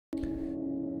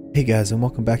Hey guys, and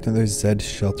welcome back to another Zed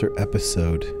Shelter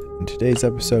episode. In today's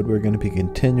episode, we're going to be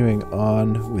continuing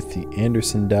on with the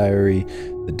Anderson diary,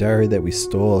 the diary that we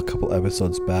stole a couple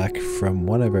episodes back from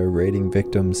one of our raiding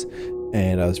victims,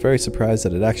 and I was very surprised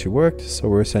that it actually worked, so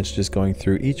we're essentially just going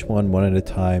through each one at a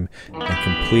time and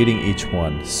completing each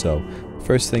one. So,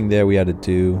 first thing there we had to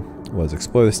do was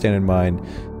explore the standard mine,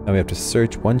 and we have to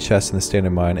search one chest in the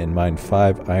standard mine and mine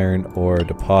 5 iron ore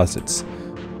deposits.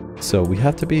 So we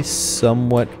have to be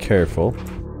somewhat careful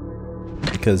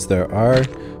because there are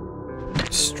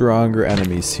stronger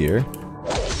enemies here.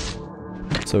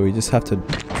 So we just have to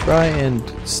try and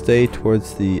stay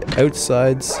towards the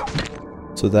outsides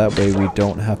so that way we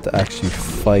don't have to actually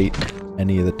fight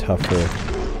any of the tougher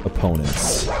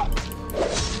opponents.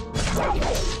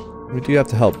 We do have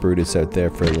to help Brutus out there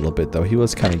for a little bit though. He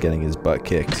was kind of getting his butt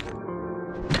kicked.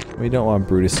 We don't want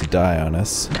Brutus to die on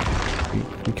us.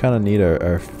 We kind of need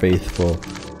our faithful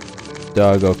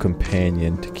doggo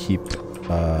companion to keep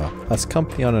us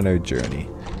company on our journey.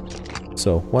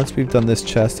 So once we've done this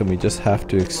chest, and we just have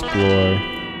to explore,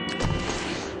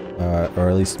 or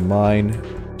at least mine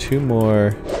 2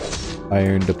 more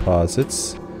iron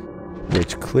deposits,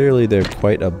 which clearly they're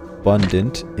quite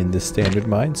abundant in the standard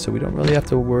mine, so we don't really have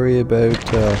to worry about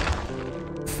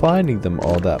finding them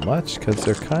all that much because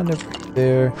they're kind of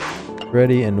there,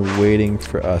 ready and waiting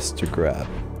for us to grab.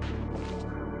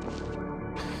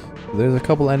 There's a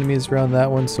couple enemies around that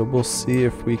one, so we'll see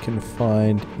if we can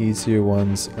find easier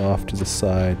ones off to the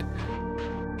side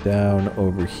down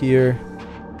over here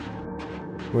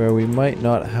where we might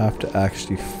not have to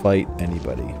actually fight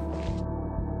anybody.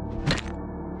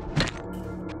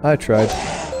 I tried,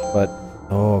 but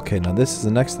oh, okay, now this is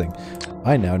the next thing.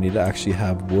 I now need to actually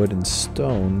have wood and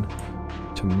stone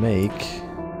to make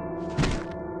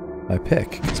my pick,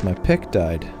 because my pick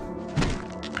died.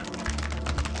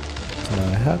 So now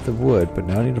I have the wood, but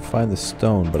now I need to find the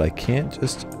stone, but I can't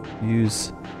just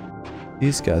use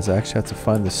these guys. I actually have to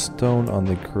find the stone on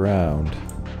the ground,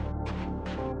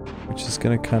 which is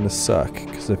gonna kind of suck,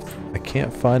 because if I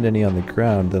can't find any on the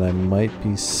ground, then I might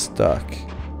be stuck.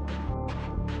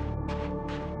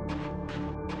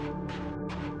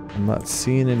 I'm not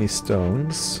seeing any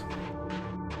stones.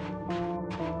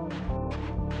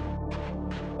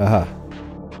 Aha.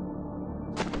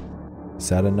 Is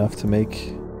that enough to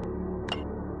make?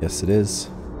 Yes, it is.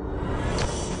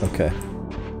 Okay.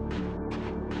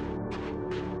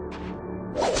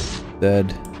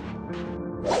 Dead.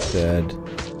 Dead.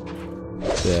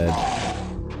 Dead.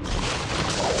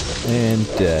 And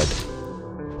dead.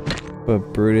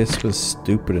 But Brutus was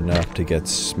stupid enough to get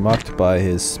smucked by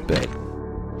his spit.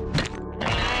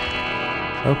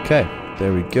 Okay,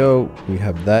 there we go. We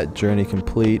have that journey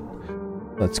complete.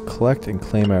 Let's collect and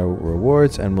claim our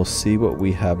rewards, and we'll see what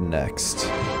we have next.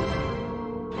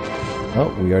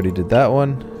 Oh, we already did that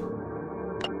one.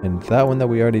 And that one that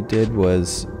we already did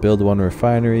was build 1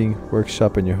 refinery,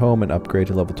 workshop in your home, and upgrade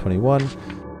to level 21.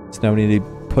 So now we need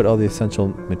to put all the essential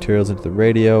materials into the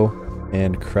radio,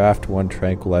 and craft 1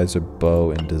 tranquilizer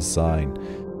bow and design.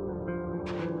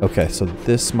 Okay, so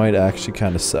this might actually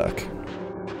kind of suck.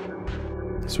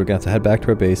 So we're going to have to head back to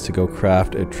our base to go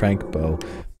craft a tranq bow.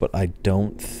 But I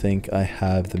don't think I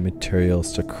have the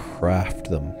materials to craft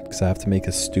them, because I have to make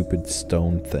a stupid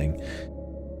stone thing.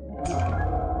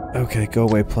 Okay, go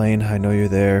away plane, I know you're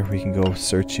there, we can go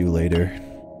search you later.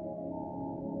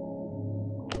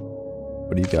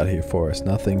 What do you got here for us?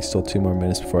 Nothing, still 2 more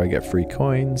minutes before I get free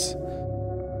coins.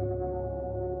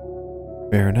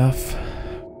 Fair enough.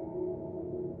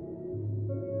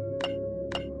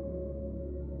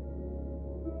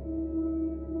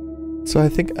 So I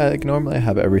think normally I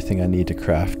have everything I need to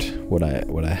craft what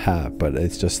I have, but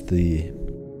it's just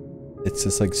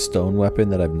this like stone weapon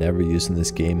that I've never used in this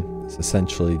game. It's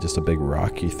essentially just a big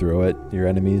rock you throw at your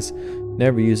enemies.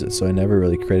 Never use it, so I never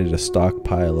really created a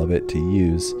stockpile of it to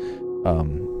use,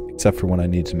 except for when I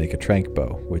need to make a tranq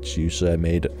bow, which usually I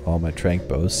made all my tranq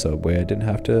bows, so that way I didn't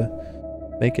have to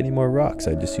make any more rocks.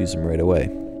 I just use them right away.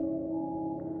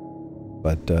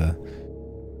 But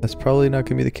that's probably not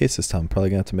going to be the case this time. I'm probably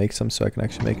going to have to make some so I can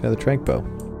actually make another tranq bow.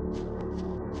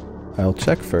 I'll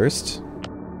check first.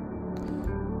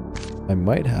 I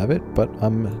might have it, but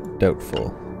I'm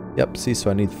doubtful. Yep, see, so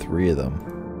I need 3 of them.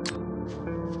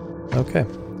 Okay,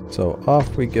 so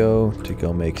off we go to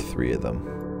go make 3 of them.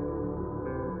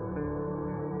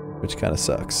 Which kind of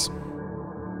sucks.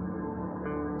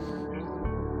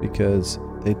 Because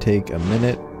they take a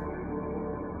minute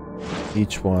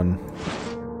each one.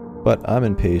 But I'm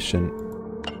impatient,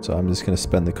 so I'm just going to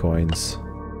spend the coins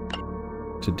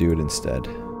to do it instead.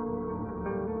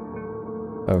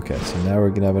 Okay, so now we're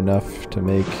going to have enough to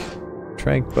make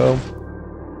tranq bow.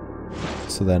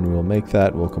 So then we'll make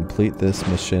that, we'll complete this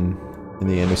mission in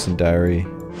the Anderson Diary,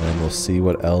 and we'll see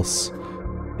what else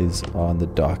is on the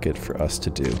docket for us to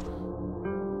do.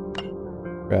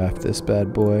 Craft this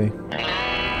bad boy.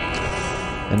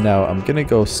 And now I'm gonna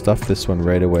go stuff this one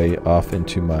right away off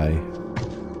into my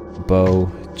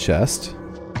bow chest.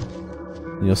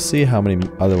 And you'll see how many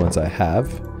other ones I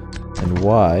have and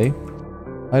why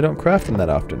I don't craft them that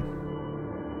often.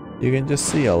 You can just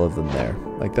see all of them there.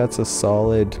 Like, that's a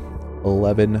solid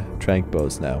 11 trank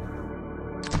bows now.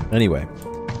 Anyway,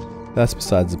 that's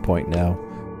besides the point now.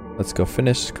 Let's go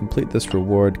complete this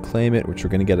reward, claim it, which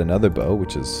we're gonna get another bow,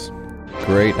 which is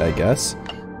great, I guess.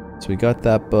 So we got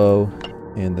that bow,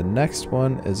 and the next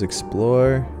one is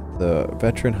explore the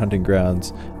veteran hunting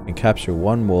grounds and capture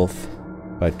one wolf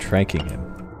by tranking him.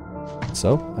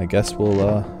 So I guess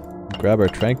we'll grab our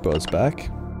trank bows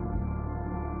back.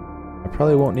 I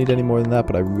probably won't need any more than that,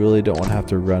 but I really don't want to have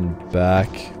to run back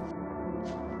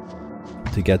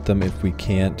to get them if we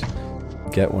can't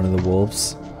get one of the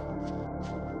wolves.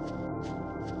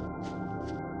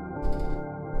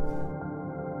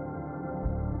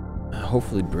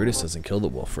 Hopefully Brutus doesn't kill the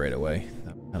wolf right away.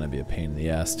 That would kind of be a pain in the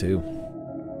ass too.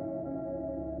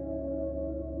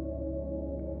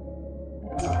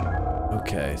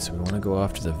 Okay, so we want to go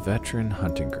off to the veteran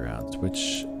hunting grounds,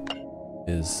 which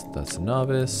is, that's a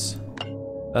novice,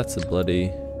 that's a bloody,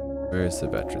 where's the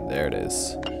veteran? There it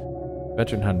is.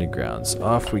 Veteran hunting grounds.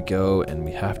 Off we go, and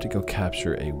we have to go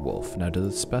capture a wolf. Now,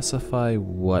 does it specify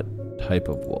what type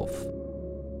of wolf?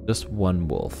 Just one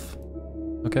wolf.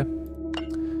 Okay.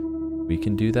 We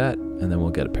can do that, and then we'll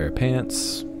get a pair of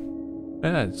pants.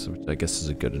 Yeah, which I guess is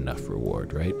a good enough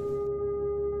reward, right?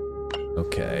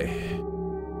 Okay.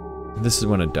 This is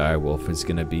when a dire wolf is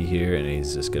going to be here, and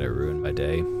he's just going to ruin my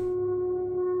day.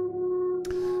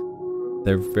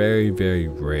 They're very, very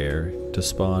rare to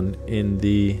spawn in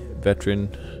the veteran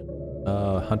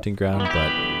hunting ground,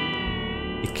 but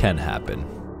it can happen.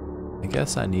 I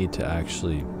guess I need to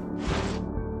actually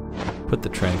put the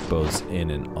trank bows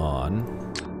in and on.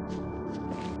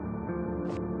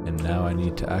 And now I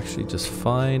need to actually just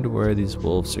find where these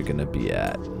wolves are going to be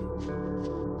at.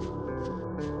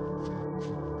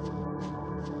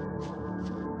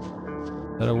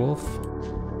 Is that a wolf?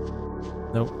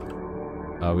 Nope.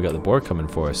 We got the boar coming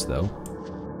for us, though.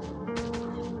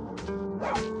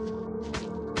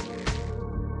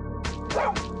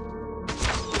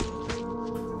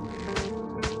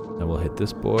 Now we'll hit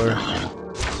this boar.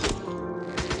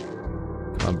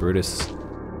 Come on, Brutus.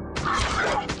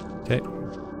 Okay.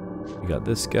 We got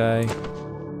this guy.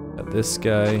 Got this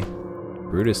guy.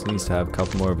 Brutus needs to have a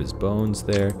couple more of his bones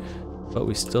there. But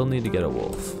we still need to get a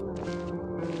wolf.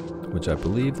 Which I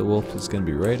believe the wolf is going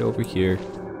to be right over here.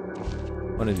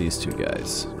 One of these two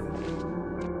guys.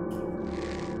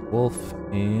 Wolf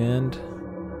and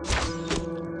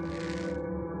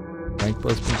rank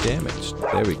bow's been damaged.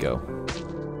 There we go.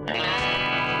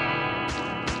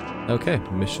 Okay,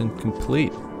 mission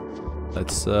complete.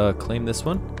 Let's claim this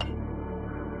one.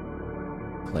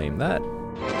 Claim that.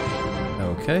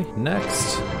 Okay,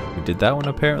 next. We did that one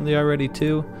apparently already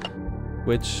too,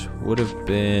 which would have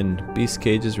been beast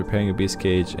cages, repairing a beast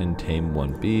cage, and tame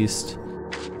one beast.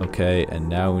 Okay, and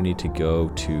now we need to go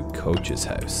to Coach's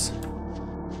house.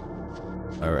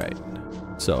 Alright,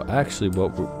 so actually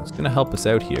what's going to help us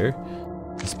out here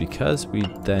is because we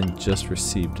then just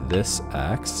received this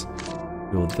axe,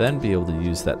 we will then be able to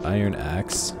use that iron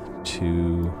axe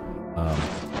to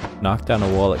knock down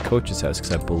a wall at Coach's house,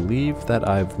 because I believe that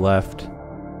I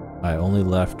only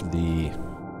left the...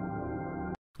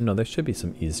 No, there should be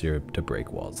some easier to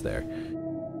break walls there.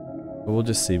 But we'll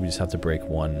just see, we just have to break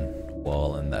one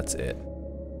wall and that's it.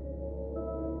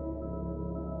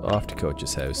 Off to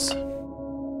Coach's house.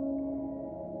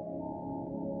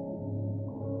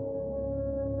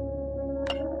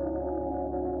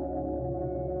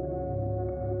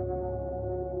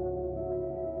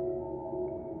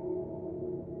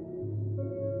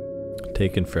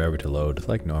 Taking forever to load,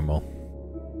 like normal.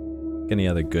 Any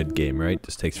other good game, right?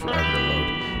 Just takes forever to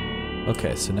load.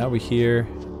 Okay, so now we're here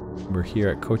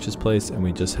at Coach's place, and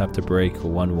we just have to break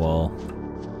one wall.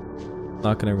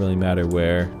 Not gonna really matter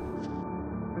where.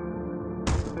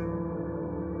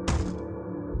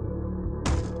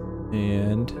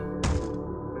 And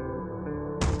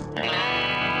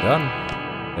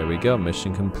done. There we go,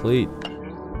 mission complete.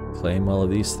 Claim all of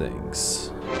these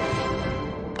things.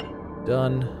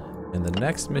 Done. And the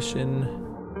next mission,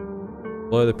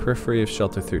 explore the periphery of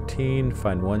Shelter 13,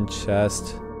 find one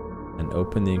chest, and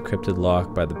open the encrypted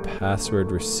lock by the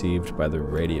password received by the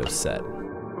radio set.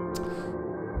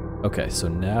 Okay, so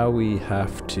now we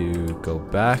have to go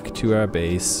back to our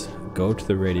base, go to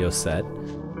the radio set,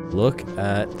 look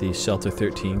at the Shelter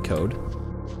 13 code,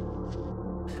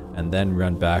 and then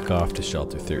run back off to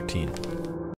Shelter 13.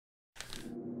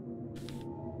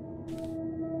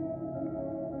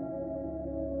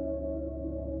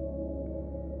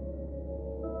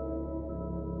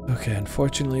 Okay,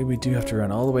 unfortunately we do have to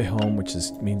run all the way home, which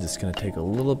means it's going to take a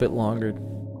little bit longer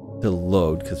to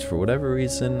load, because for whatever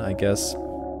reason, I guess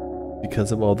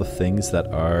because of all the things that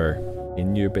are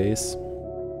in your base,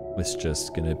 it's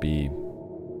just going to be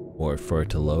more for it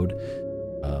to load.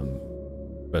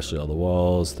 Especially all the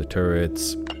walls, the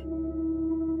turrets,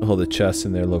 all the chests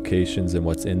and their locations and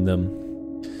what's in them.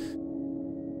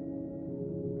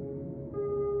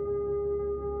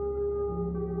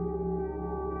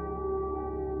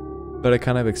 But I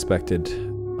kind of expected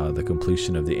the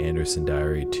completion of the Anderson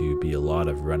Diary to be a lot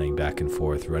of running back and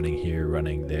forth, running here,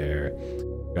 running there,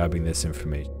 grabbing this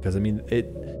information. Because I mean,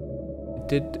 it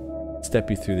did step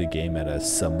you through the game at a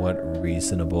somewhat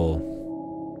reasonable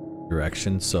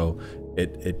direction. So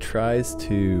it tries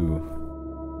to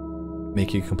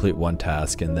make you complete one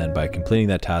task, and then by completing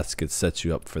that task, it sets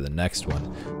you up for the next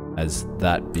one, as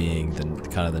that being the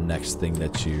kind of the next thing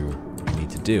that you need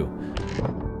to do.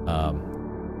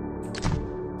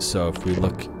 So if we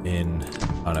look in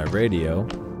on our radio,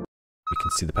 we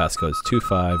can see the passcode is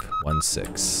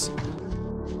 2516.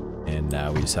 And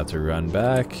now we just have to run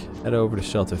back, head over to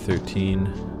Shelter 13.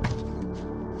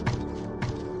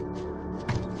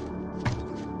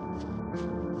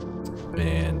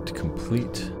 And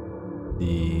complete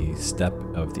the step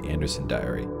of the Anderson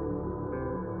Diary.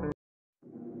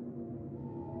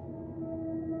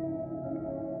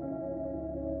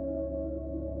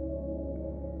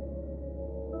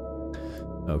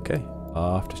 Okay,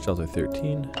 off to Shelter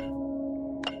 13.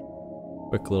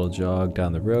 Quick little jog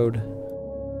down the road,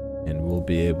 and we'll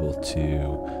be able to,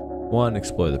 one,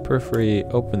 explore the periphery,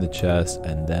 open the chest,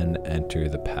 and then enter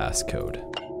the passcode.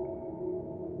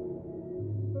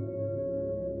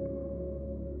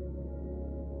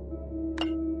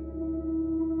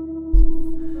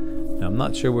 Now, I'm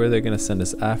not sure where they're going to send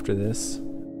us after this.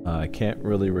 I can't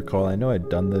really recall. I know I've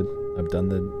done the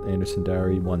Anderson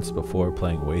Diary once before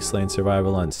playing Wasteland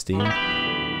Survival on Steam,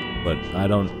 but I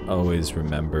don't always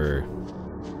remember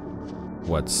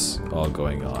what's all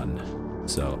going on.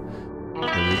 So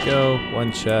here we go,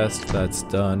 one chest, that's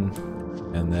done,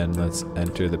 and then let's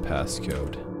enter the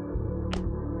passcode.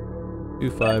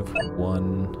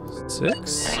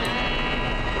 2516.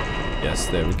 Yes,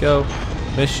 there we go.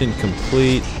 Mission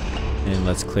complete, and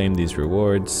let's claim these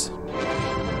rewards.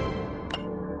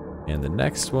 And the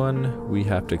next one, we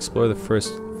have to explore the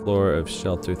first floor of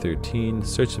Shelter 13,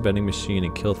 search the vending machine,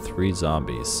 and kill 3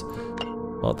 zombies.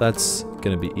 Well, that's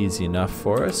going to be easy enough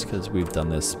for us because we've done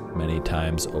this many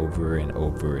times over and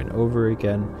over and over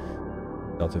again.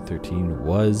 Shelter 13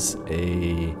 was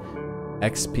a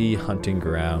XP hunting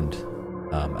ground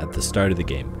at the start of the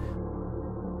game.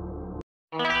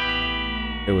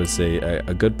 It was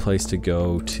a good place to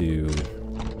go to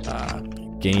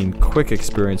gain quick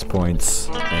experience points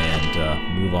and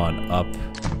move on up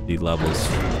the levels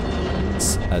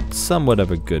at somewhat of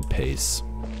a good pace.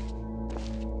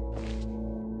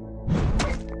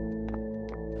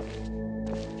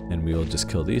 And we will just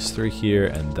kill these 3 here,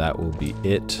 and that will be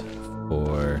it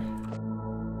for...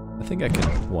 I think I can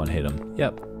one-hit him.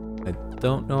 Yep. I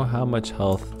don't know how much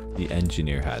health the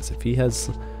engineer has. If he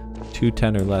has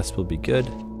 210 or less, will be good.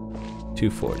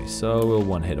 240. So we'll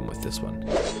one-hit him with this one.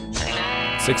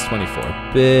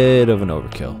 624, bit of an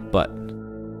overkill, but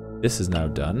this is now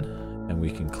done, and we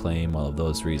can claim all of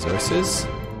those resources.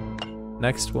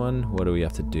 Next one, what do we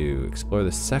have to do? Explore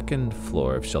the second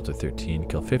floor of Shelter 13,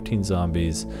 kill 15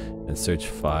 zombies, and search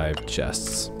 5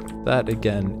 chests. That,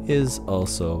 again, is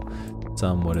also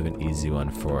somewhat of an easy one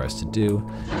for us to do,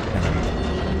 and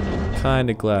I'm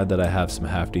kind of glad that I have some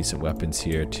half-decent weapons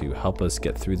here to help us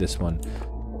get through this one.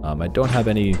 I don't have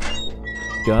any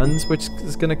guns, which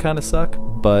is gonna kind of suck,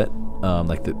 but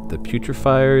like the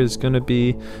putrefier is gonna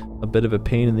be a bit of a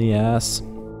pain in the ass,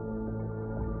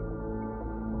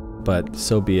 but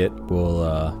so be it.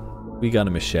 We got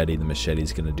a machete. The machete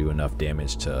is gonna do enough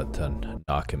damage to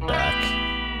knock him back.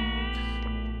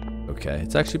 Okay,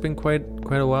 it's actually been quite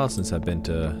a while since I've been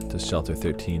to Shelter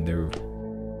 13. There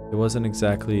wasn't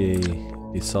exactly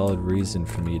a solid reason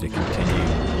for me to continue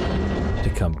to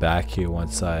come back here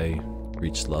once I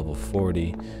reached level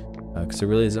 40, because there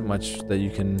really isn't much that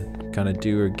you can kind of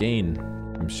do or gain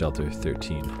from Shelter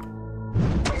 13.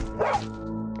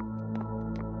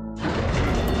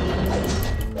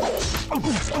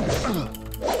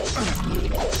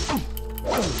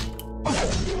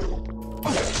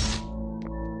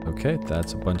 Okay,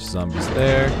 that's a bunch of zombies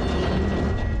there.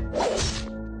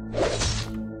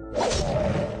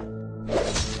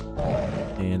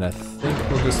 And I think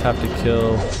we'll just have to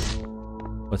kill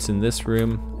what's in this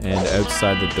room and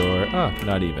outside the door. Oh,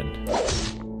 not even.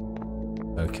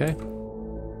 Okay.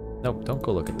 Nope, don't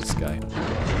go look at this guy.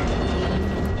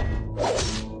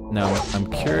 Now, I'm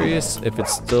curious if it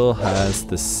still has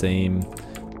the same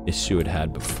issue it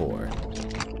had before.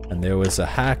 And there was a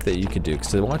hack that you could do,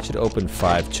 because I want you to open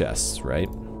 5 chests, right?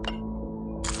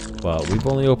 Well, we've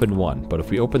only opened 1, but if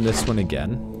we open this one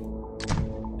again,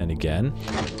 and again,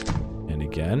 and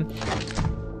again,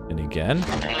 and again,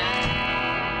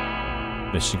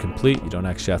 mission complete. You don't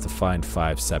actually have to find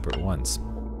 5 separate ones.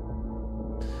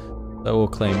 So we'll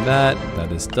claim that.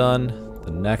 That is done.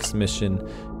 The next mission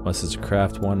wants us to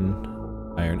craft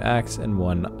 1 iron axe and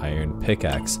 1 iron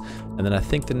pickaxe. And then I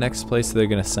think the next place they're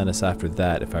going to send us after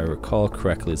that, if I recall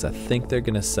correctly, is I think they're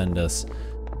going to send us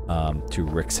to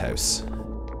Rick's house.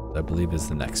 I believe is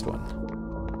the next one.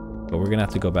 But we're going to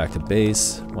have to go back to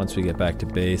base. Once we get back to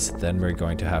base, then we're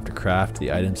going to have to craft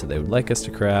the items that they would like us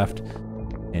to craft.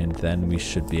 And then we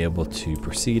should be able to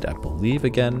proceed, I believe,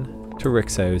 again to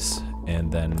Rick's house. And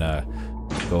then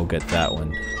go get that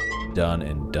one done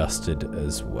and dusted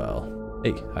as well.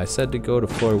 Hey, I said to go to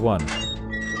floor 1.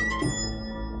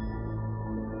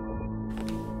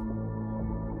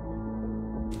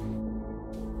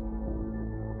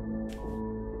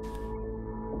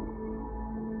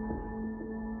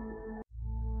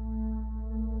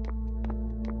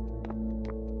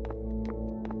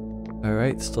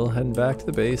 Alright, still heading back to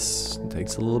the base. It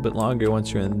takes a little bit longer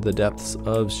once you're in the depths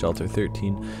of Shelter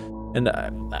 13. And I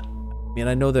mean,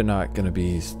 I know they're not going to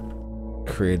be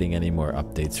creating any more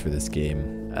updates for this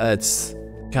game. That's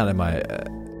kind of my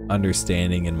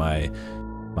understanding and my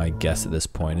guess at this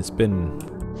point. It's been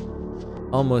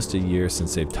almost a year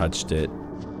since they've touched it,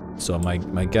 so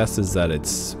my guess is that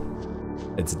it's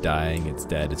dying, it's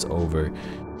dead, it's over.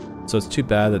 So it's too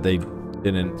bad that they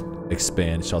didn't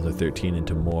expand Shelter 13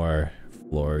 into more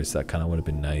floors. That kind of would have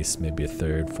been nice. Maybe a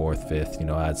 3rd, 4th, 5th, you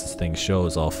know, as this thing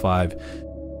shows, all 5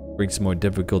 brings more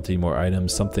difficulty, more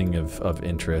items, something of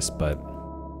interest, but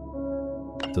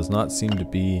does not seem to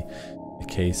be the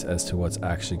case as to what's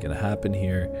actually going to happen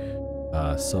here.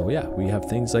 So yeah, we have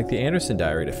things like the Anderson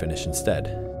diary to finish instead.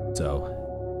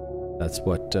 So that's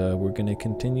what we're going to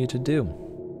continue to do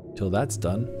until that's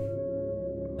done.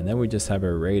 And then we just have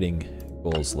our raiding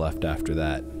goals left after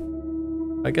that.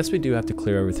 I guess we do have to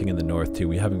clear everything in the north too.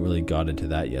 We haven't really got into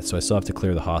that yet, so I still have to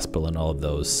clear the hospital and all of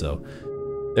those. So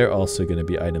they're also going to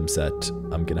be items that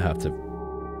I'm going to have to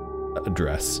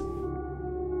address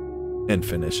and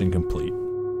finish and complete.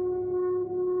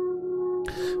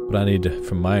 But I need,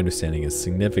 from my understanding, is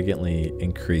significantly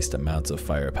increased amounts of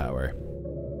firepower,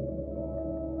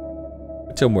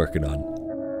 which I'm working on.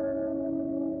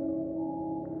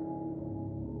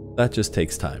 That just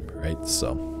takes time, right?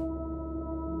 So.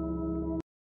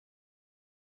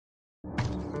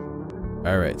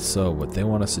 Alright, so what they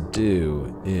want us to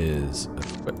do is,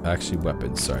 actually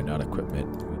weapons, sorry, not equipment.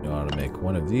 We know how to make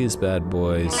one of these bad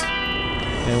boys,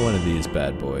 and one of these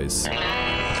bad boys.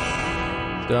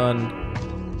 Done.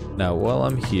 Now while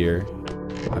I'm here,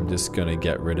 I'm just gonna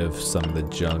get rid of some of the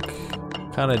junk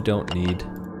kinda don't need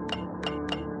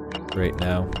right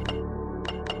now.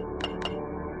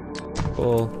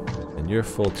 Full, and you're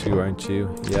full too, aren't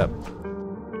you? Yep.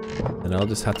 And I'll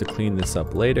just have to clean this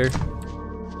up later.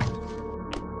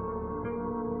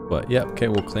 But yeah, okay,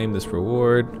 we'll claim this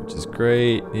reward, which is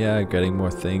great. Yeah, getting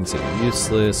more things that are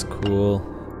useless, cool.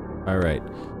 Alright.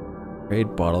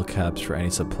 Trade bottle caps for any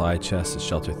supply chest at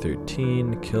Shelter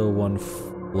 13. Kill 1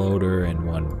 floater and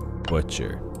 1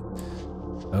 butcher.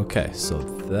 Okay, so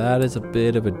that is a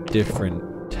bit of a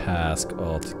different task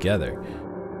altogether.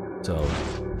 So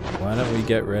why don't we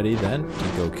get ready then to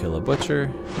go kill a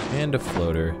butcher and a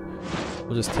floater.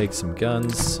 We'll just take some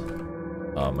guns.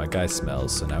 Oh, my guy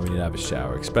smells, so now we need to have a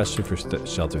shower, especially for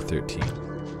Shelter 13.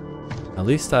 At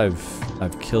least I've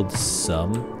killed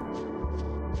some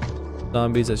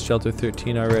zombies at Shelter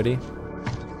 13 already.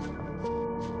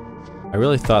 I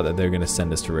really thought that they were going to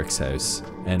send us to Rick's house,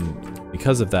 and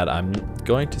because of that, I'm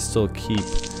going to still keep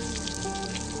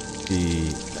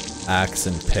the axe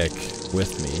and pick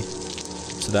with me,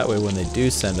 so that way when they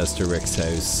do send us to Rick's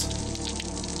house,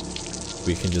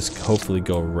 we can just hopefully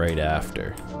go right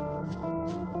after.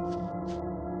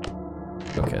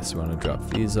 Okay, so we want to drop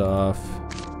these off.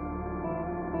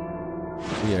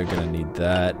 We are going to need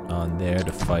that on there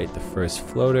to fight the first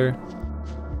floater.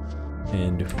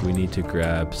 And we need to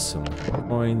grab some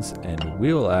coins, and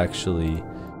we will actually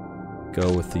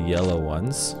go with the yellow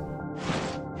ones.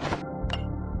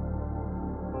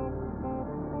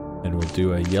 And we'll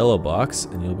do a yellow box,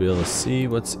 and you'll be able to see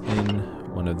what's in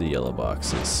one of the yellow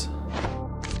boxes.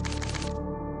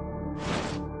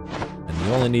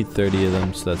 we only need 30 of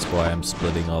them, so that's why I'm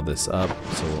splitting all this up.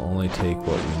 So we'll only take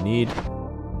what we need.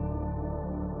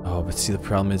 Oh, but see, the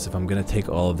problem is if I'm gonna take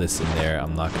all of this in there,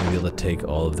 I'm not gonna be able to take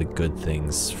all of the good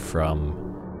things from...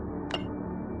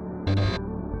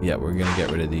 Yeah, we're gonna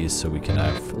get rid of these so we can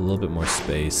have a little bit more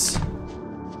space.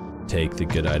 Take the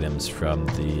good items from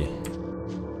the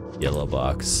yellow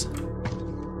box.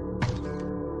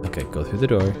 Okay, go through the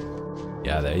door.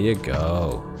 Yeah, there you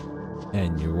go.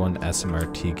 And you're one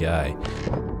SMRT guy.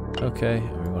 Okay,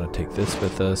 and we want to take this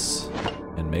with us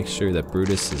and make sure that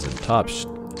Brutus is in top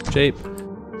shape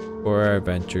for our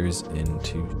ventures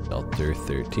into Shelter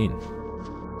 13.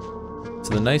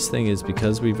 So the nice thing is,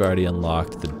 because we've already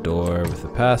unlocked the door with the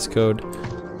passcode,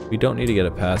 we don't need to get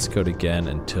a passcode again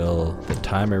until the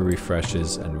timer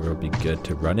refreshes, and we'll be good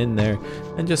to run in there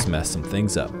and just mess some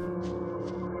things up.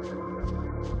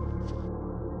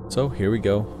 So here we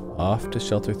go, off to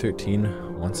Shelter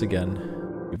 13 once again,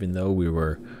 even though we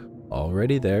were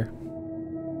already there.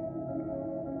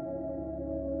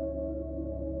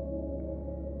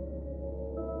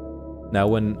 Now,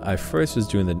 when I first was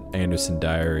doing the Anderson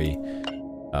Diary,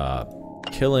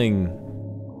 killing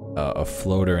a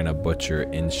floater and a butcher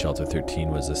in Shelter 13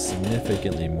 was a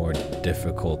significantly more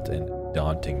difficult and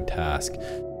daunting task.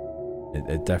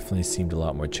 It definitely seemed a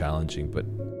lot more challenging, but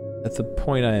at the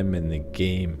point I am in the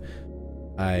game,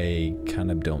 I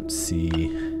kind of don't see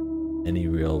any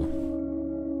real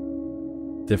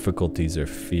difficulties or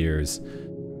fears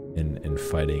in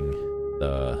fighting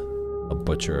a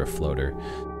butcher or floater.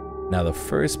 Now, the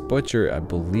first butcher, I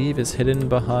believe, is hidden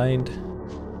behind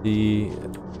the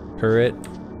turret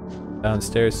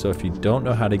downstairs, so if you don't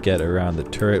know how to get around the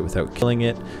turret without killing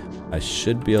it, I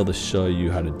should be able to show you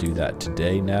how to do that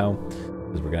today now,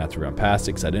 because we're gonna have to run past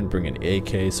it, because I didn't bring an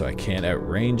AK, so I can't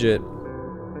outrange it.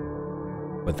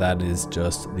 But that is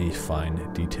just the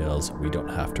fine details. We don't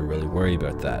have to really worry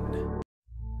about that.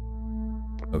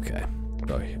 Okay,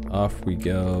 so off we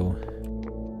go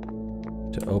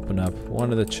to open up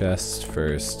one of the chests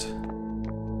first.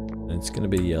 And it's gonna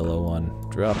be a yellow one.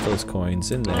 Drop those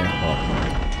coins in there. Oh.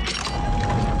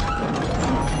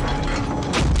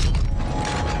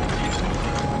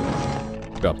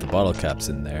 Drop the bottle caps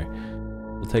in there.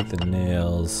 We'll take the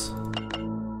nails.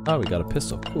 Oh, we got a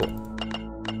pistol. Cool.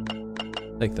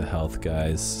 Take the health,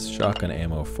 guys. Shotgun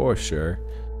ammo for sure.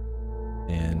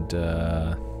 And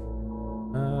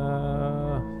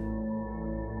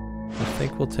I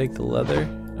think we'll take the leather.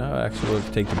 Oh, actually, we'll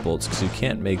take the bolts, because you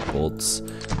can't make bolts.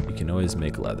 You can always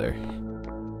make leather.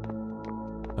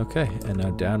 Okay, and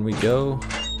now down we go.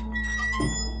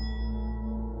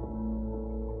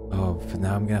 Oh, but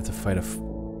now I'm gonna have to fight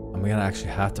I'm gonna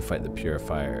actually have to fight the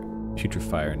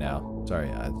putrefier now. Sorry,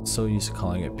 I'm so used to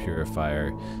calling it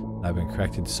purifier. I've been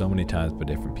corrected so many times by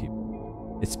different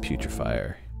people. It's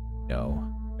putrefier. No,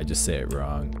 I just say it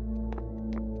wrong.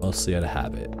 Mostly out of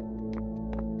habit.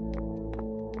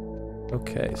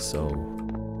 Okay, so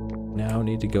now I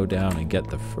need to go down and get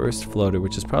the first floater,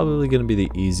 which is probably going to be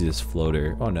the easiest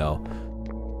floater. Oh no,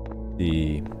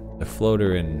 the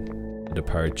floater in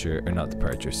Departure, or not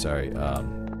Departure, sorry,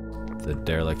 the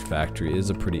Derelict Factory is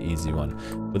a pretty easy one,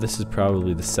 but this is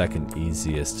probably the second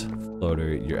easiest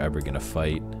floater you're ever going to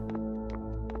fight,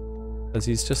 because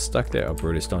he's just stuck there. Oh,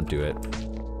 Brutus, don't do it.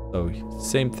 So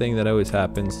same thing that always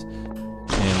happens, and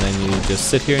then you just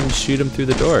sit here and shoot him through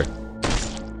the door.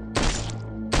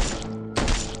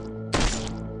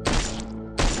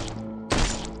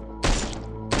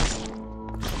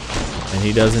 And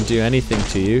he doesn't do anything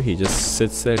to you. He just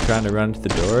sits there trying to run to the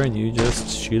door, and you just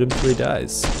shoot him till he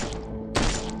dies.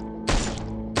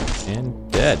 And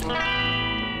dead.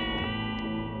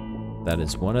 That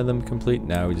is one of them complete.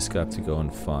 Now we just got to go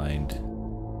and find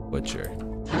Butcher.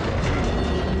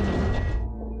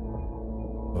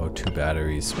 Oh, 2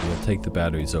 batteries. We'll take the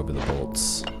batteries over the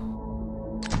bolts.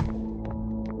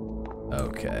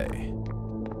 Okay.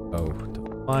 Oh,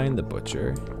 to find the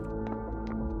Butcher.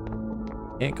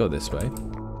 Can't go this way.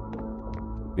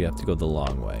 We have to go the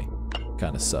long way.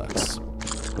 Kinda sucks.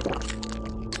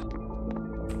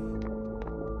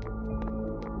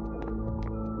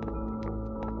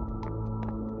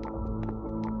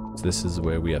 So this is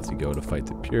where we have to go to fight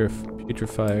the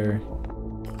putrefier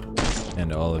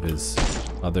and all of his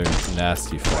other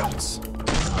nasty friends.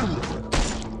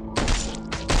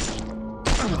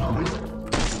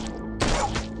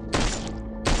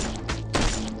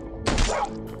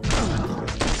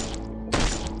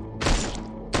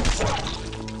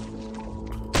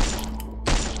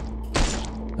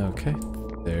 Okay,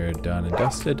 they're done and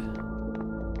dusted.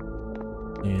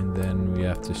 And then we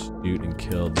have to shoot and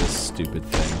kill this stupid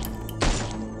thing.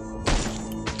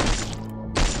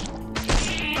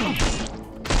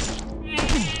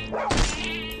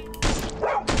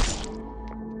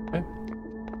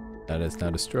 is now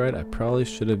destroyed. I probably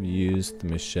should have used the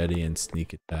machete and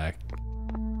sneak attack.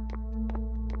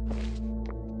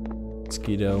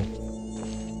 Mosquito.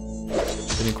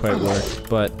 Didn't quite work,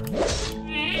 but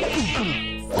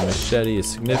the machete is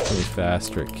significantly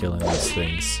faster at killing these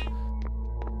things.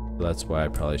 So that's why I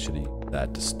probably should have used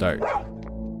that to start.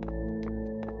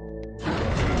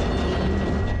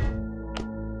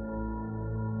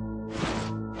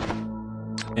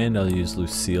 And I'll use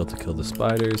Lucille to kill the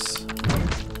spiders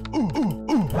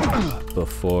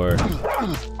before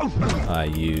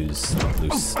I use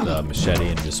the machete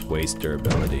and just waste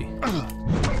durability.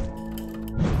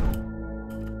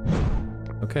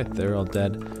 Okay, they're all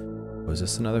dead. Was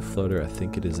this another floater? I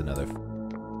think it is another.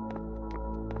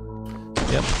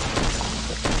 Yep.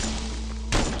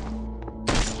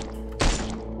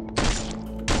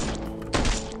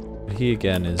 He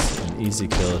again is an easy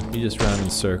kill. You just run in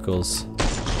circles.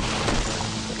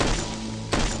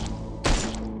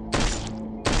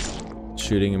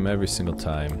 Shooting him every single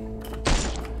time.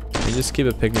 You just keep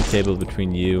a picnic table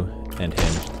between you and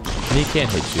him, and he can't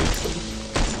hit you.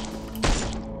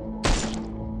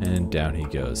 And down he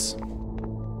goes.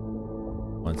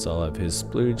 Once all of his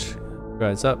splooge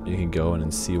dries up, you can go in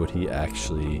and see what he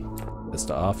actually has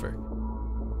to offer,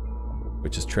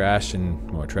 which is trash and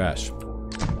more trash.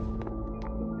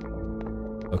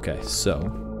 Okay, so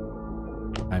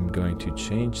I'm going to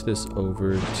change this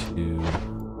over to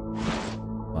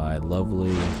my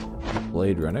lovely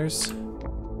Blade Runners,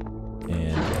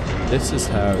 and this is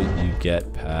how you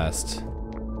get past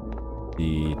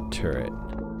the turret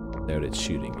without it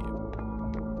shooting you.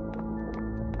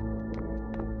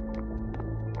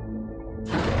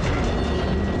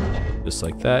 Just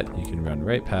like that, you can run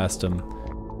right past them,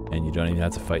 and you don't even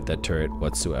have to fight that turret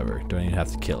whatsoever. Don't even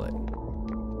have to kill it.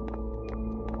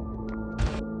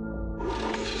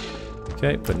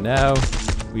 Okay, but now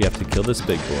we have to kill this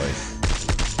big boy.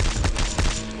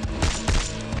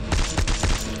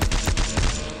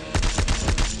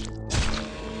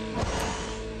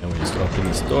 And we just open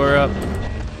this door up.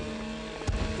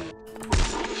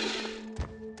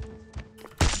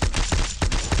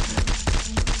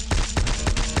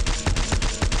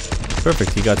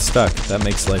 Perfect, he got stuck. That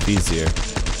makes life easier.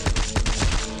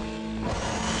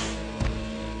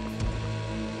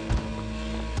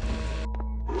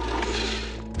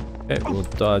 Okay, we'll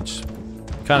dodge,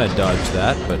 kind of dodge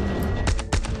that, but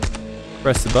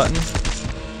press the button,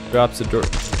 drops the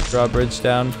drawbridge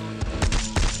down,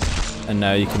 and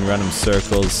now you can run him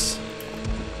circles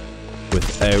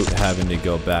without having to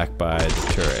go back by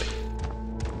the turret.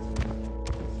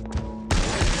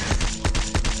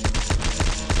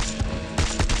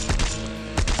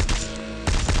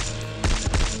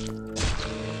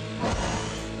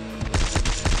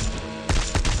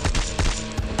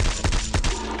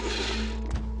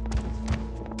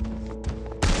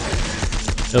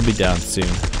 He'll be down soon.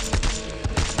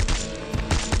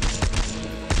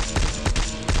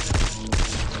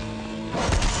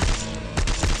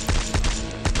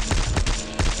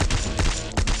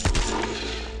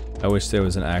 I wish there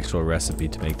was an actual recipe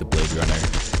to make the Blade Runner,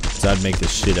 so I'd make the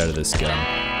shit out of this gun.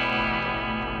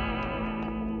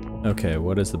 Okay,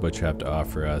 what does the butcher have to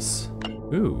offer us?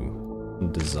 Ooh,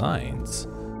 some designs.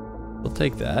 We'll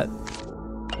take that.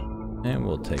 And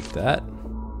we'll take that.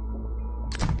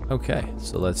 Okay,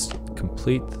 so let's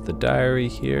complete the diary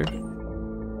here.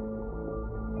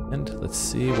 And let's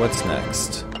see what's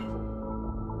next.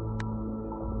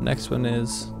 Next one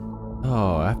is...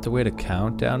 oh, I have to wait a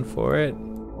countdown for it?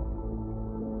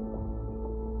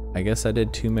 I guess I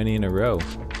did too many in a row.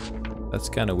 That's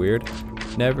kind of weird.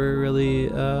 Never really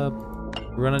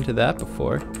run into that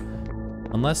before.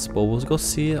 Unless, well, we'll go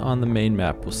see it on the main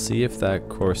map. We'll see if that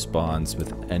corresponds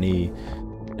with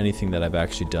anything that I've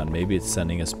actually done. Maybe it's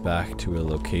sending us back to a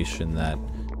location that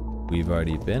we've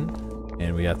already been,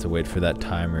 and we have to wait for that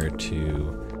timer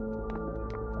to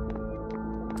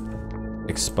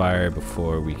expire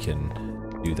before we can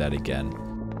do that again.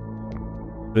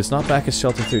 But it's not back at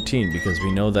Shelter 13 because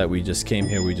we know that we just came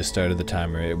here, we just started the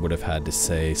timer. It would have had to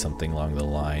say something along the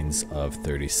lines of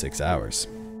 36 hours.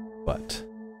 But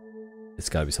it's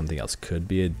gotta be something else. Could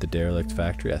be the derelict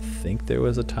factory. I think there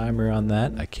was a timer on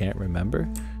that. I can't remember.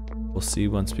 We'll see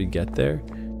once we get there.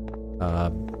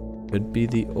 Could be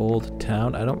the old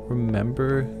town. I don't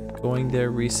remember going there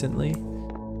recently.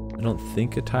 I don't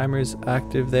think a timer is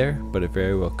active there, but it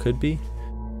very well could be.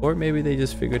 Or maybe they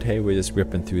just figured, hey, we're just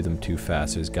ripping through them too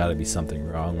fast. There's gotta be something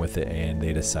wrong with it, and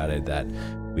they decided that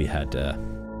we had to,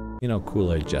 you know, cool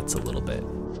our jets a little bit.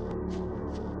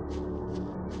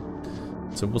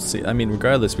 So we'll see. I mean,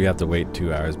 regardless, we have to wait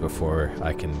 2 hours before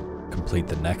I can complete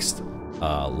the next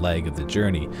leg of the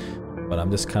journey. but I'm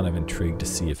just kind of intrigued to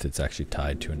see if it's actually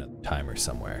tied to another timer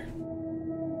somewhere.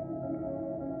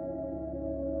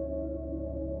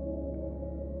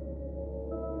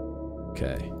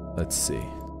 Okay, let's see.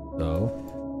 So,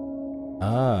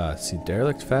 see,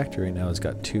 Derelict Factory right now has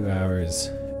got 2 hours,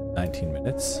 19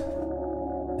 minutes.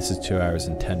 This is 2 hours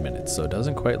and 10 minutes, so it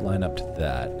doesn't quite line up to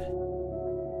that.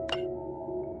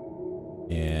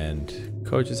 And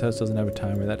Coach's house doesn't have a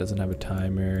timer, that doesn't have a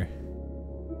timer.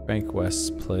 Frank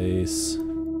West's place.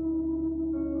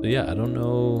 So yeah, I don't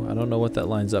know what that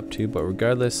lines up to, but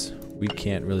regardless, we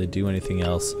can't really do anything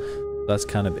else. That's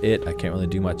kind of it. I can't really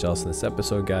do much else in this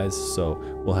episode, guys, so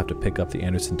we'll have to pick up the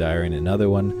Anderson Diary in another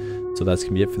one. So that's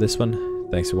gonna be it for this one.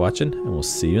 Thanks for watching, and we'll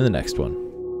see you in the next one.